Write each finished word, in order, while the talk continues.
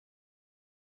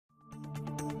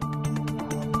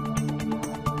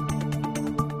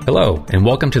Hello, and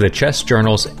welcome to the Chest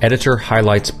Journal's Editor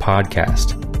Highlights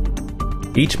podcast.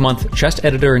 Each month, Chest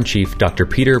Editor-in-Chief Dr.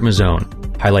 Peter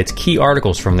Mazzone highlights key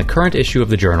articles from the current issue of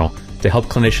the journal to help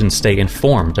clinicians stay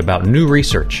informed about new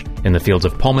research in the fields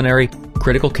of pulmonary,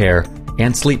 critical care,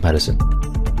 and sleep medicine.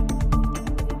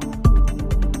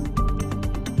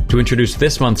 To introduce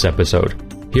this month's episode,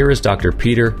 here is Dr.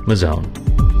 Peter Mazzone.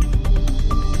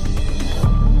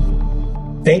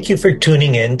 Thank you for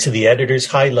tuning in to the Editor's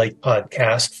Highlight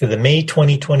podcast for the May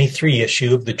 2023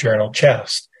 issue of the journal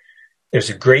Chest. There's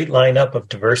a great lineup of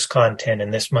diverse content in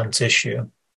this month's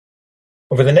issue.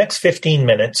 Over the next 15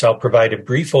 minutes, I'll provide a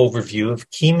brief overview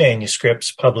of key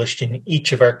manuscripts published in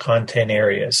each of our content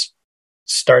areas,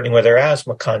 starting with our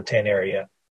asthma content area.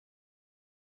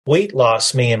 Weight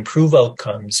loss may improve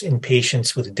outcomes in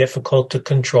patients with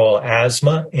difficult-to-control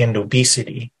asthma and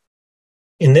obesity.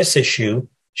 In this issue,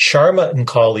 Sharma and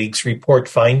colleagues report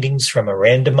findings from a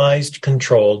randomized,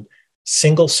 controlled,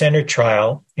 single-center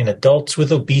trial in adults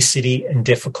with obesity and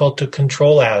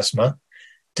difficult-to-control asthma,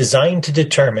 designed to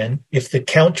determine if the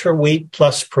Counter Weight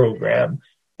Plus program,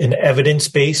 an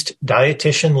evidence-based,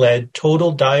 dietitian-led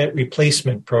total diet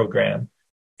replacement program,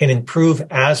 can improve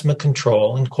asthma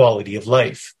control and quality of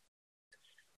life.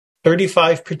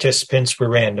 35 participants were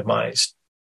randomized.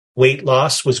 Weight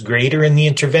loss was greater in the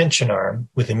intervention arm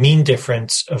with a mean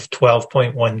difference of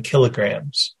 12.1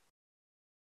 kilograms.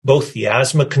 Both the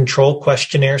Asthma Control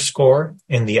Questionnaire score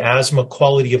and the Asthma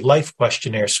Quality of Life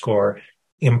Questionnaire score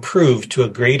improved to a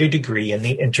greater degree in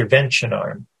the intervention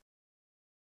arm.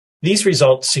 These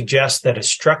results suggest that a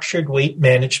structured weight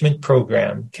management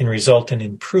program can result in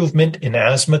improvement in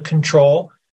asthma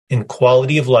control and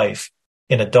quality of life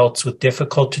in adults with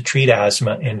difficult-to-treat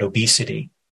asthma and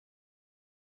obesity.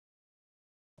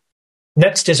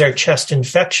 Next is our chest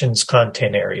infections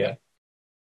content area.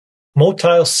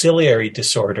 Motile ciliary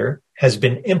disorder has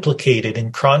been implicated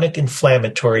in chronic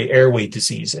inflammatory airway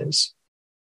diseases.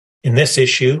 In this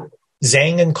issue,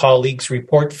 Zhang and colleagues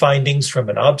report findings from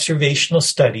an observational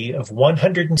study of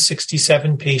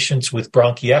 167 patients with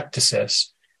bronchiectasis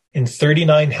and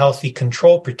 39 healthy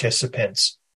control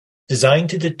participants, designed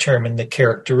to determine the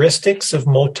characteristics of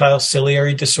motile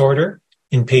ciliary disorder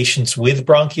in patients with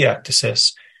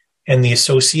bronchiectasis and the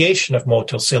association of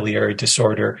motile ciliary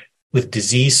disorder with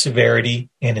disease severity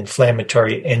and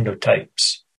inflammatory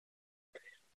endotypes.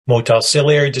 Motile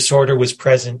ciliary disorder was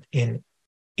present in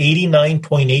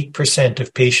 89.8%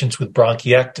 of patients with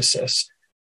bronchiectasis,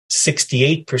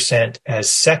 68% as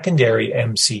secondary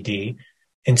MCD,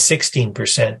 and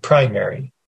 16%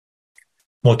 primary.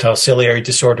 Motile ciliary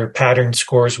disorder pattern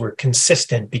scores were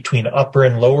consistent between upper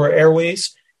and lower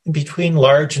airways and between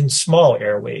large and small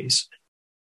airways.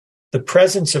 The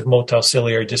presence of motile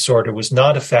ciliary disorder was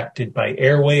not affected by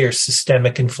airway or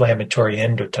systemic inflammatory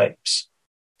endotypes.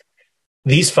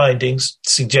 These findings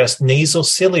suggest nasal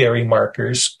ciliary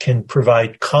markers can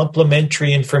provide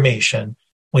complementary information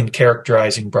when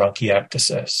characterizing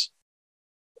bronchiectasis.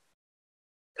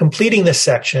 Completing this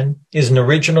section is an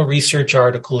original research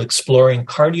article exploring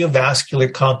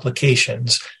cardiovascular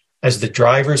complications as the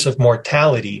drivers of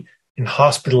mortality in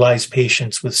hospitalized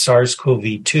patients with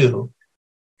SARS-CoV-2,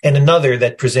 and another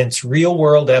that presents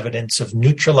real-world evidence of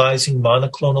neutralizing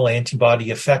monoclonal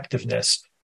antibody effectiveness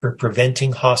for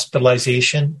preventing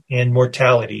hospitalization and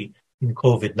mortality in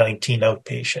COVID-19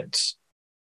 outpatients.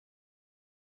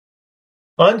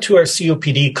 On to our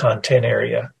COPD content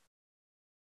area.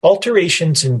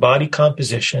 Alterations in body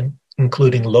composition,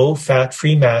 including low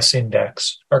fat-free mass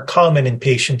index, are common in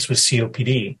patients with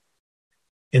COPD.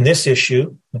 In this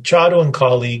issue, Machado and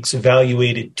colleagues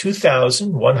evaluated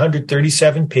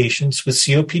 2,137 patients with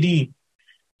COPD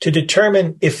to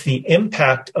determine if the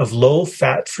impact of low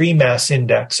fat-free mass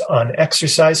index on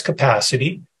exercise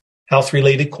capacity,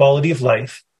 health-related quality of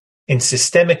life, and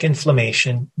systemic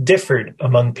inflammation differed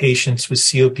among patients with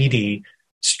COPD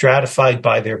stratified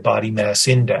by their body mass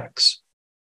index.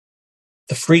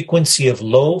 The frequency of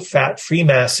low fat-free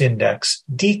mass index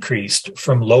decreased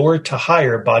from lower to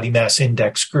higher body mass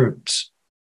index groups.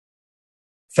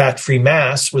 Fat-free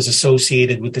mass was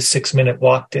associated with the 6-minute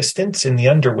walk distance in the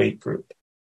underweight group.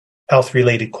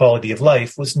 Health-related quality of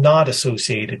life was not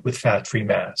associated with fat-free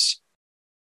mass.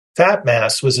 Fat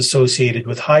mass was associated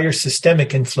with higher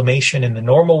systemic inflammation in the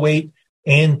normal weight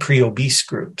and pre-obese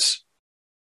groups.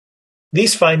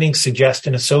 These findings suggest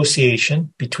an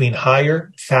association between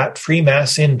higher fat-free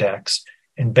mass index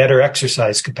and better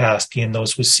exercise capacity in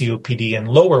those with COPD and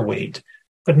lower weight,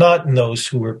 but not in those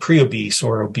who were pre-obese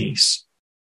or obese.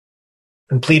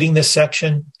 Completing this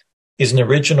section is an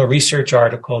original research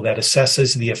article that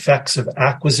assesses the effects of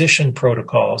acquisition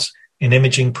protocols and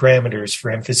imaging parameters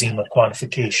for emphysema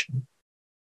quantification.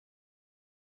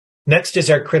 Next is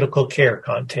our critical care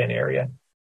content area.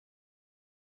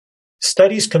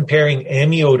 Studies comparing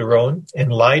amiodarone and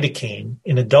lidocaine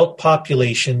in adult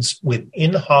populations with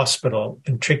in-hospital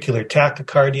ventricular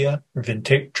tachycardia or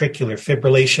ventricular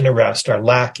fibrillation arrest are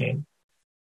lacking.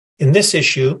 In this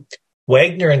issue,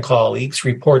 Wagner and colleagues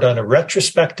report on a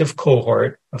retrospective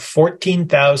cohort of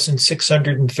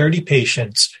 14,630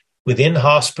 patients with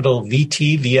in-hospital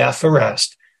VT-VF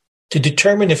arrest to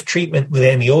determine if treatment with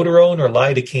amiodarone or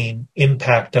lidocaine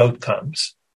impact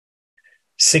outcomes.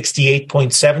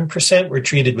 68.7% were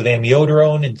treated with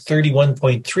amiodarone and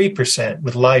 31.3%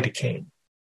 with lidocaine.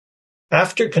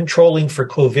 After controlling for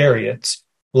covariates,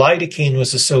 lidocaine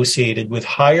was associated with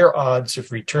higher odds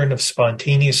of return of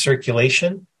spontaneous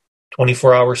circulation,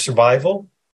 24-hour survival,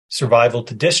 survival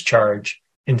to discharge,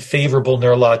 and favorable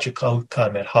neurologic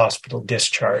outcome at hospital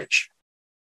discharge.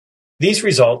 These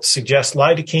results suggest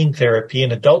lidocaine therapy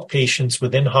in adult patients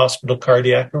with in-hospital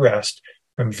cardiac arrest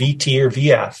from VT or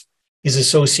VF is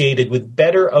associated with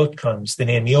better outcomes than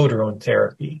amiodarone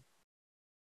therapy.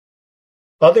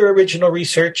 Other original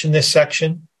research in this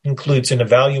section includes an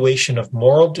evaluation of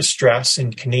moral distress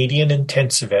in Canadian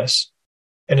intensivists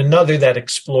and another that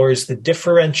explores the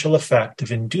differential effect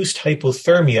of induced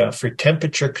hypothermia for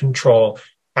temperature control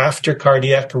after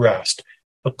cardiac arrest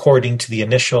according to the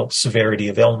initial severity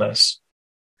of illness.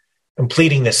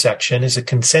 Completing this section is a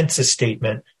consensus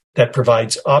statement that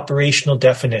provides operational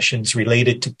definitions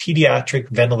related to pediatric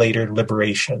ventilator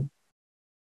liberation.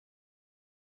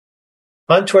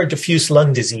 On to our diffuse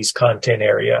lung disease content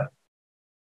area.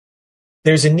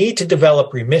 There's a need to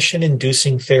develop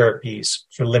remission-inducing therapies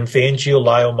for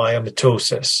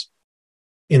lymphangioliomyomatosis.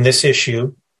 In this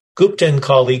issue, Gupta and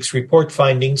colleagues report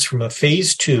findings from a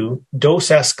phase 2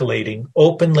 dose-escalating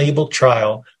open-label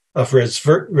trial of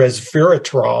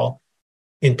resveratrol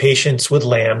in patients with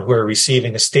LAM who are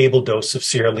receiving a stable dose of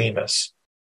sirolimus.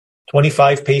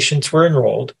 25 patients were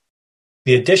enrolled.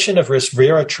 The addition of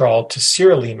resveratrol to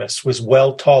sirolimus was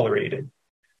well tolerated.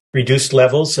 Reduced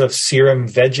levels of serum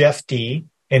VEGF-D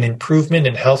and improvement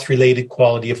in health-related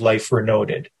quality of life were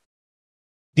noted.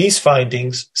 These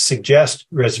findings suggest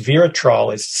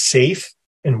resveratrol is safe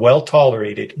and well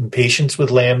tolerated in patients with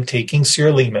LAM taking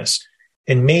sirolimus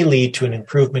and may lead to an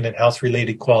improvement in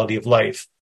health-related quality of life,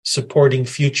 supporting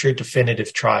future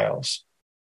definitive trials.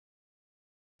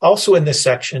 Also in this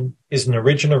section is an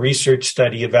original research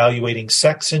study evaluating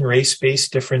sex and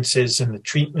race-based differences in the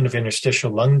treatment of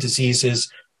interstitial lung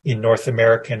diseases in North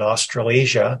America and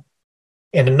Australasia,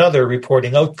 and another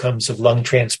reporting outcomes of lung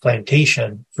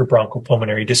transplantation for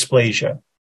bronchopulmonary dysplasia.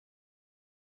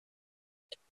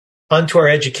 On to our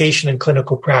education and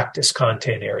clinical practice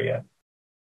content area.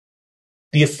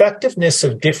 The effectiveness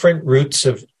of different routes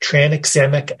of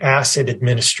tranexamic acid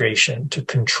administration to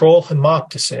control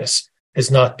hemoptysis has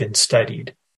not been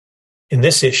studied. In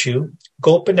this issue,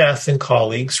 Gopinath and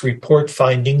colleagues report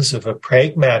findings of a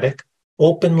pragmatic,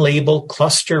 open-label,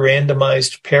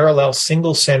 cluster-randomized, parallel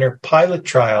single-center pilot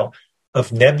trial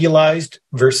of nebulized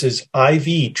versus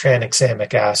IV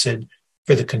tranexamic acid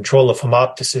for the control of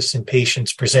hemoptysis in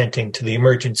patients presenting to the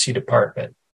emergency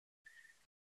department.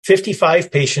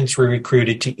 55 patients were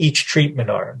recruited to each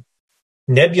treatment arm.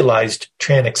 Nebulized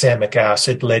tranexamic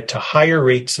acid led to higher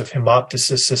rates of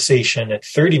hemoptysis cessation at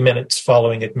 30 minutes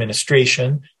following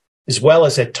administration, as well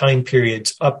as at time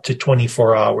periods up to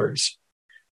 24 hours.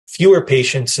 Fewer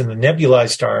patients in the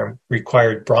nebulized arm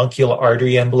required bronchial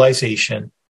artery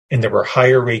embolization, and there were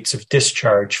higher rates of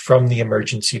discharge from the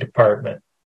emergency department.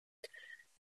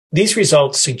 These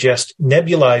results suggest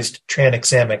nebulized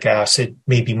tranexamic acid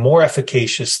may be more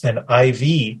efficacious than IV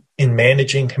in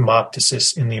managing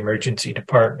hemoptysis in the emergency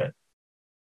department.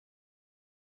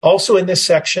 Also in this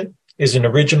section is an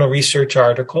original research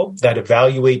article that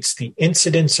evaluates the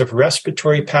incidence of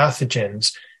respiratory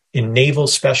pathogens in naval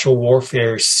special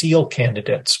warfare SEAL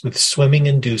candidates with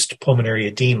swimming-induced pulmonary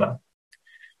edema.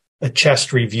 A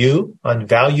chest review on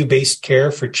value-based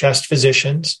care for chest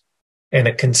physicians, and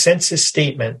a consensus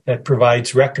statement that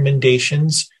provides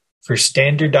recommendations for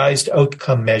standardized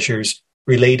outcome measures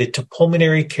related to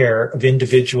pulmonary care of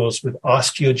individuals with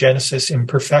osteogenesis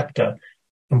imperfecta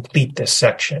complete this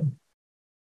section.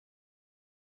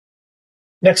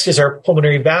 Next is our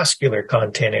pulmonary vascular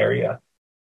content area.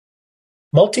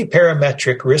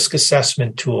 Multiparametric risk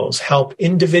assessment tools help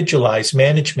individualize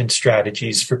management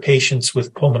strategies for patients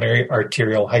with pulmonary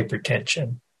arterial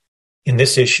hypertension. In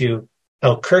this issue,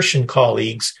 Elkirch and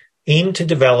colleagues aim to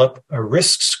develop a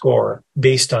risk score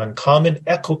based on common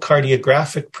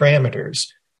echocardiographic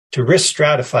parameters to risk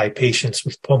stratify patients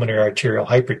with pulmonary arterial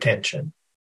hypertension.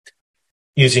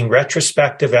 Using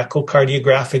retrospective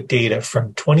echocardiographic data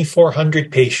from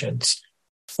 2,400 patients,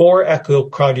 4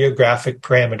 echocardiographic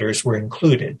parameters were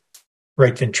included: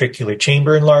 right ventricular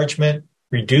chamber enlargement,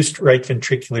 reduced right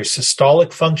ventricular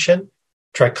systolic function,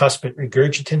 tricuspid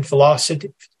regurgitant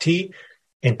velocity,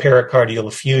 and pericardial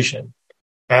effusion,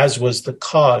 as was the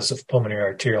cause of pulmonary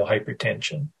arterial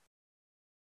hypertension.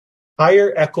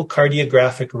 Higher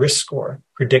echocardiographic risk score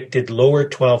predicted lower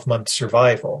 12-month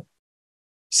survival.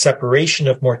 Separation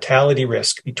of mortality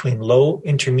risk between low,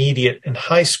 intermediate, and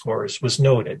high scores was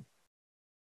noted.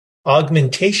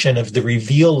 Augmentation of the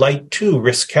REVEAL Lite 2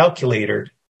 risk calculator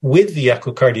with the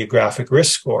echocardiographic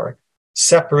risk score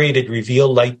separated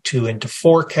REVEAL Lite 2 into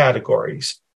 4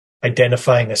 categories,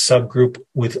 identifying a subgroup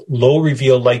with low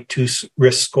REVEAL Lite 2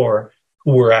 risk score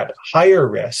who were at higher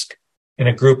risk and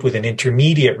a group with an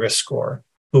intermediate risk score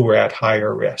who were at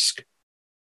higher risk.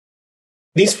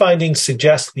 These findings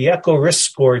suggest the echo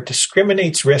risk score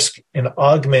discriminates risk and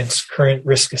augments current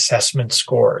risk assessment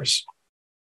scores.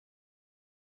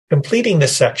 Completing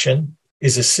this section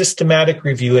is a systematic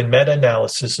review and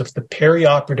meta-analysis of the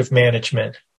perioperative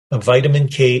management of vitamin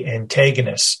K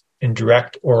antagonists and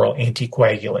direct oral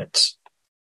anticoagulants.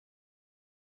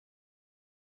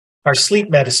 Our sleep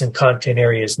medicine content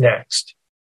area is next.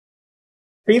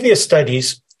 Previous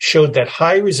studies showed that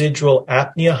high residual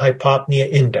apnea-hypopnea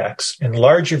index and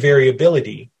larger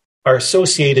variability are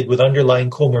associated with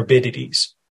underlying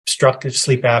comorbidities, obstructive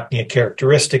sleep apnea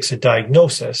characteristics at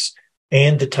diagnosis,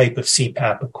 and the type of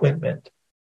CPAP equipment.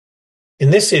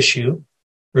 In this issue,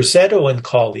 Rossetto and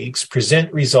colleagues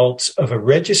present results of a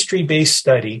registry-based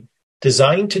study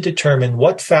designed to determine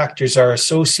what factors are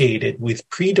associated with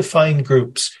predefined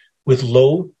groups with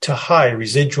low to high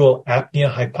residual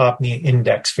apnea-hypopnea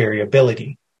index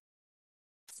variability.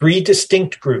 3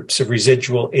 distinct groups of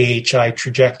residual AHI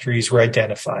trajectories were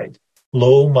identified: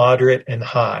 low, moderate, and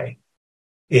high.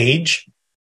 Age,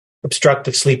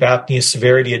 obstructive sleep apnea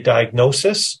severity at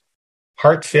diagnosis,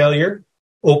 heart failure,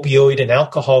 opioid and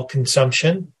alcohol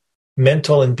consumption,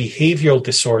 mental and behavioral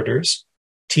disorders,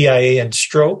 TIA and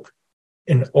stroke,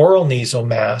 an oral nasal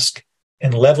mask,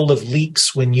 and level of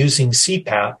leaks when using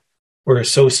CPAP were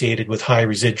associated with high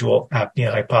residual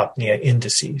apnea-hypopnea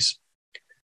indices.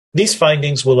 These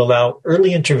findings will allow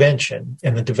early intervention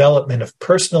and the development of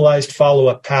personalized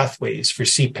follow-up pathways for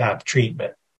CPAP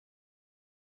treatment.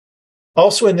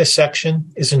 Also in this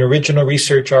section is an original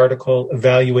research article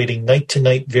evaluating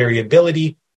night-to-night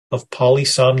variability of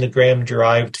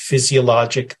polysomnogram-derived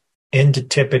physiologic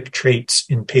endotypic traits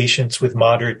in patients with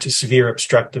moderate to severe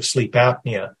obstructive sleep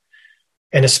apnea,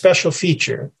 and a special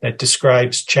feature that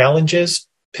describes challenges,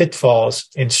 pitfalls,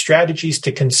 and strategies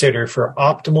to consider for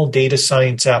optimal data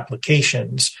science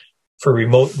applications for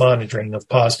remote monitoring of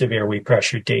positive airway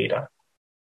pressure data.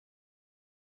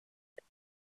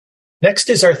 Next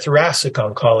is our thoracic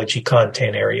oncology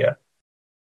content area.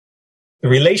 The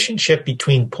relationship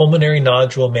between pulmonary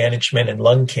nodule management and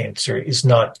lung cancer is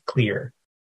not clear.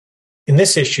 In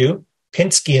this issue,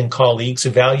 Pinsky and colleagues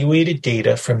evaluated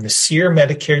data from the SEER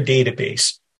Medicare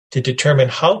database to determine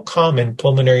how common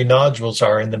pulmonary nodules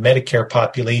are in the Medicare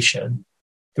population,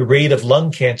 the rate of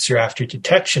lung cancer after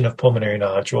detection of pulmonary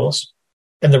nodules,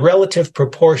 and the relative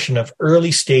proportion of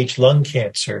early-stage lung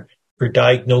cancer for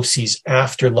diagnoses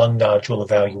after lung nodule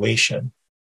evaluation.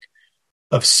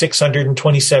 Of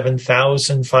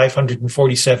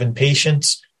 627,547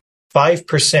 patients,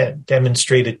 5%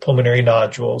 demonstrated pulmonary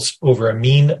nodules over a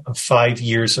mean of 5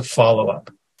 years of follow-up.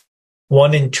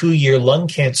 1 and 2 year lung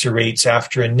cancer rates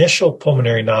after initial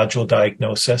pulmonary nodule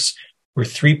diagnosis were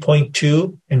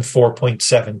 3.2 and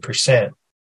 4.7%.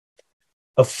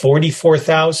 Of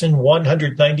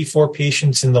 44,194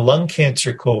 patients in the lung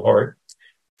cancer cohort,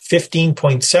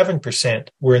 15.7%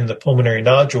 were in the pulmonary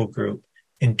nodule group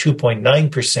and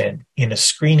 2.9% in a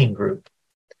screening group.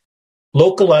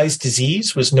 Localized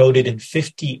disease was noted in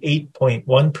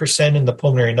 58.1% in the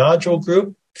pulmonary nodule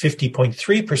group,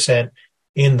 50.3%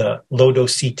 in the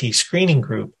low-dose CT screening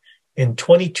group, and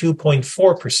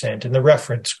 22.4% in the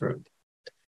reference group.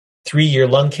 3-year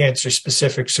lung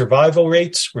cancer-specific survival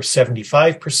rates were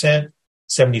 75%,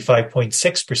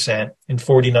 75.6%, and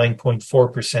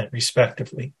 49.4%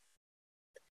 respectively.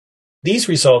 These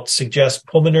results suggest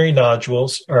pulmonary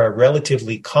nodules are a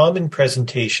relatively common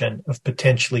presentation of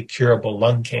potentially curable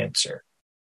lung cancer.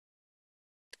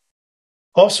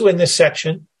 Also in this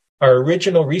section are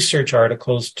original research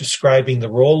articles describing the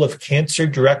role of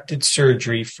cancer-directed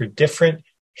surgery for different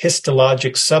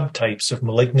histologic subtypes of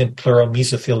malignant pleural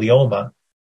mesothelioma,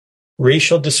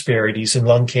 racial disparities in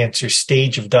lung cancer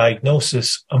stage of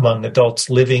diagnosis among adults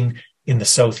living in the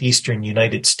southeastern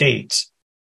United States,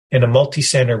 and a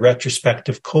multicenter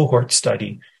retrospective cohort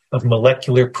study of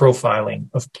molecular profiling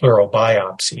of pleural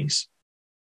biopsies.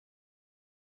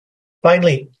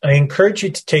 Finally, I encourage you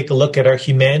to take a look at our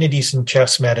Humanities and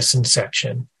Chest Medicine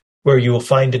section, where you will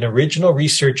find an original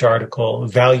research article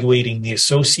evaluating the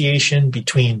association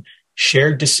between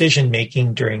shared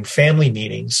decision-making during family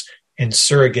meetings and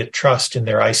surrogate trust in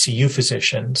their ICU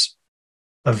physicians,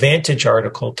 a Vantage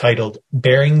article titled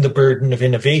Bearing the Burden of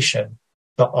Innovation,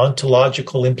 the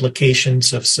Ontological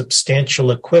Implications of Substantial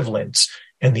Equivalence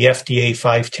and the FDA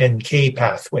 510K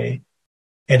Pathway,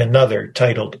 and another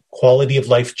titled Quality of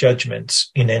Life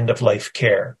Judgments in End-of-Life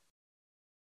Care.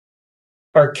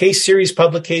 Our case series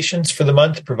publications for the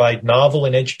month provide novel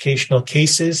and educational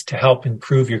cases to help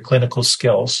improve your clinical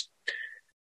skills.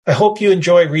 I hope you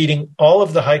enjoy reading all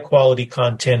of the high-quality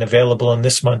content available in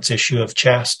this month's issue of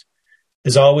Chest.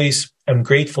 As always, I'm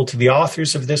grateful to the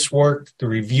authors of this work, the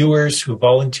reviewers who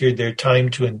volunteered their time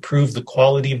to improve the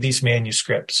quality of these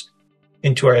manuscripts,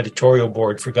 and to our editorial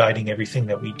board for guiding everything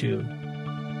that we do.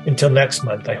 Until next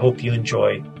month, I hope you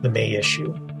enjoy the May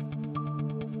issue.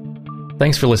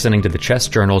 Thanks for listening to the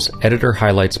Chest Journal's Editor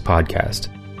Highlights podcast.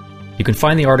 You can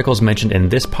find the articles mentioned in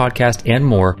this podcast and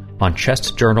more on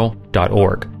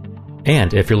chestjournal.org.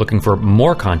 And if you're looking for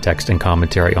more context and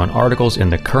commentary on articles in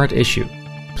the current issue,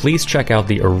 please check out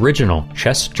the original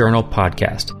Chest Journal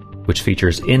podcast, which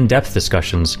features in-depth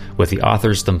discussions with the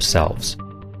authors themselves.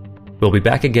 We'll be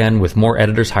back again with more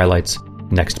Editor's Highlights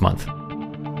next month.